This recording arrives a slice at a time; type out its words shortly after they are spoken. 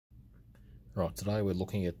Right, today we're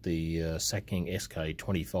looking at the SatKing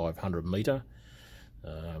SK2500 meter.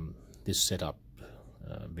 This setup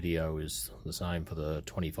video is the same for the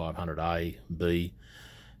 2500A, B,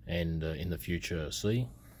 and in the future C.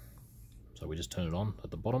 So we just turn it on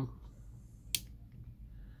at the bottom.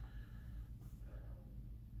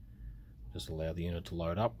 Just allow the unit to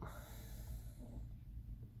load up.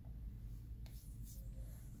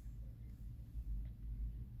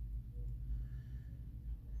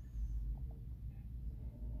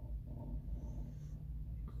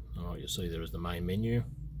 You'll see there is the main menu.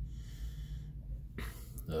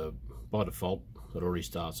 By default, it already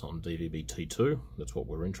starts on DVB-T2. That's what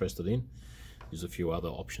we're interested in. There's a few other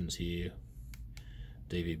options here.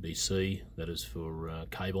 DVB-C, that is for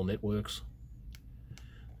cable networks.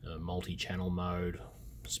 Multi-channel mode,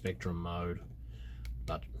 spectrum mode,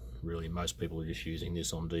 but really most people are just using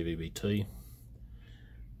this on DVB-T.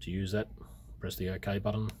 To use that, press the OK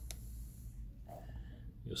button.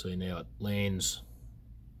 You'll see now it lands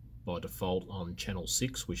by default on channel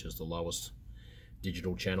 6, which is the lowest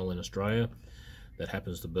digital channel in Australia. That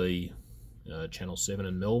happens to be channel 7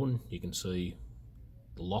 in Melbourne. You can see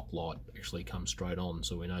the lock light actually comes straight on,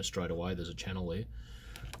 so we know straight away there's a channel there.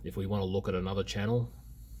 If we want to look at another channel,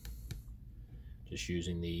 just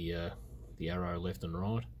using the arrow left and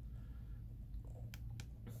right,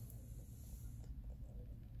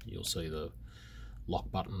 you'll see the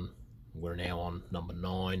lock button. We're now on number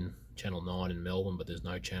 9, channel 9 in Melbourne, but there's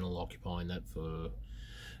no channel occupying that for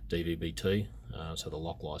DVB-T, so the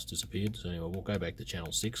lock light's disappeared. So anyway, we'll go back to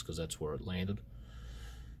channel 6 because that's where it landed.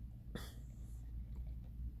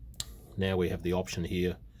 Now we have the option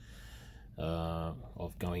here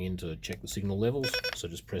of going in to check the signal levels. So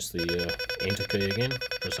just press the enter key again,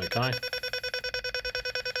 press OK.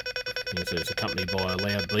 You can see it's accompanied by a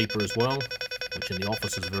loud beeper as well, which in the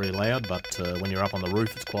office is very loud, but when you're up on the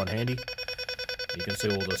roof it's quite handy. You can see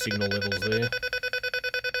all the signal levels there,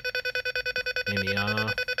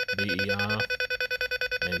 MER, BER,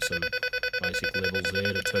 and some basic levels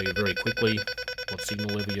there to tell you very quickly what signal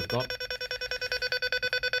level you've got.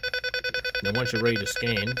 Now once you're ready to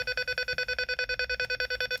scan,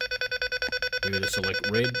 you either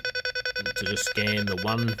select red to just scan the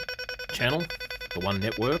one channel, the one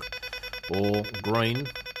network, or green,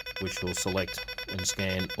 which will select and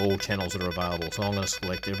scan all channels that are available. So I'm going to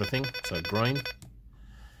select everything, so green.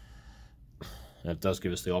 Now it does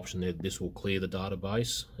give us the option there, this will clear the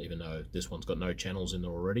database, even though this one's got no channels in there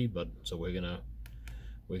already, but so we're gonna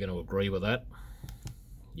agree with that.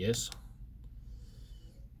 Yes.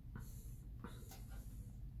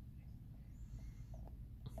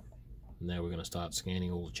 Now we're going to start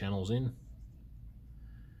scanning all the channels in.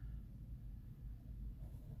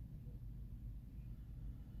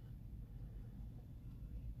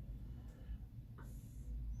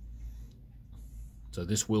 So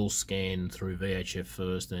this will scan through VHF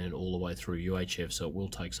first and all the way through UHF, so it will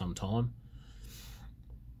take some time.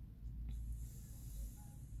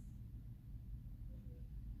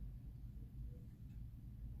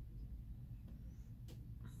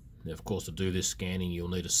 Now, of course, to do this scanning, you'll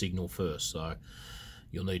need a signal first. So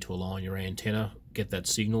you'll need to align your antenna, get that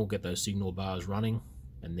signal, get those signal bars running,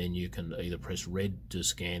 and then you can either press red to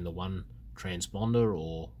scan the one transponder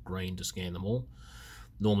or green to scan them all.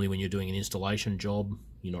 Normally when you're doing an installation job,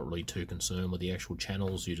 you're not really too concerned with the actual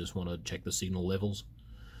channels, you just want to check the signal levels.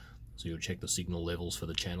 So you'll check the signal levels for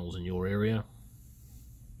the channels in your area.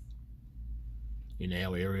 In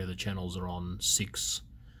our area the channels are on 6,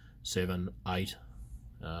 7, 8,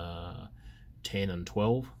 10 and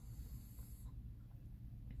 12.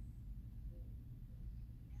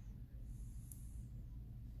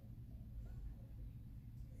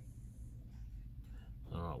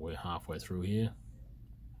 Alright, we're halfway through here.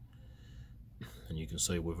 And you can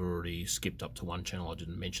see we've already skipped up to one channel I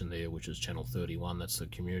didn't mention there, which is channel 31. That's the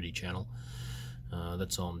community channel.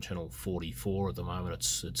 That's on channel 44 at the moment.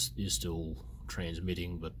 It is still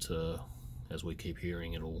transmitting, but as we keep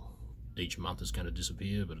hearing, each month it's going to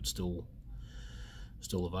disappear, but it's still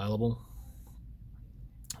available.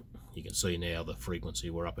 You can see now the frequency,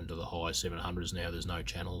 we're up into the high 700s now. There's no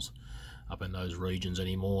channels up in those regions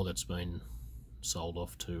anymore. That's been sold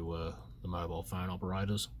off to the mobile phone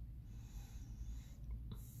operators.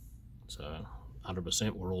 So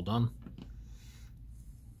 100%, we're all done.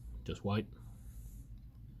 Just wait.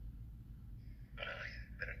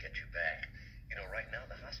 Better get you back. You know, right now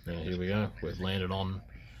the hospital. Now here we go. We've landed on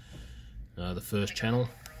the first channel,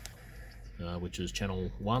 which is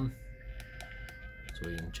channel 1. So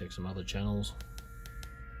we can check some other channels.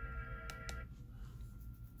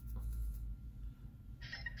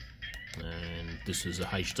 And this is a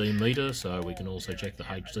HD meter, so we can also check the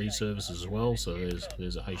HD services as well. So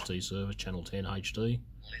there's a HD service, channel 10 HD. Little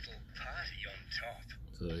party on top.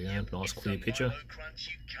 So there you go, nice clear picture. Crunch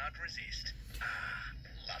you can't resist.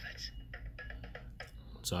 Love it.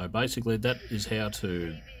 So basically that is how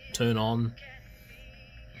to turn on,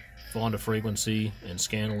 find a frequency and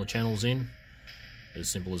scan all the channels in. As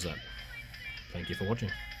simple as that. Thank you for watching.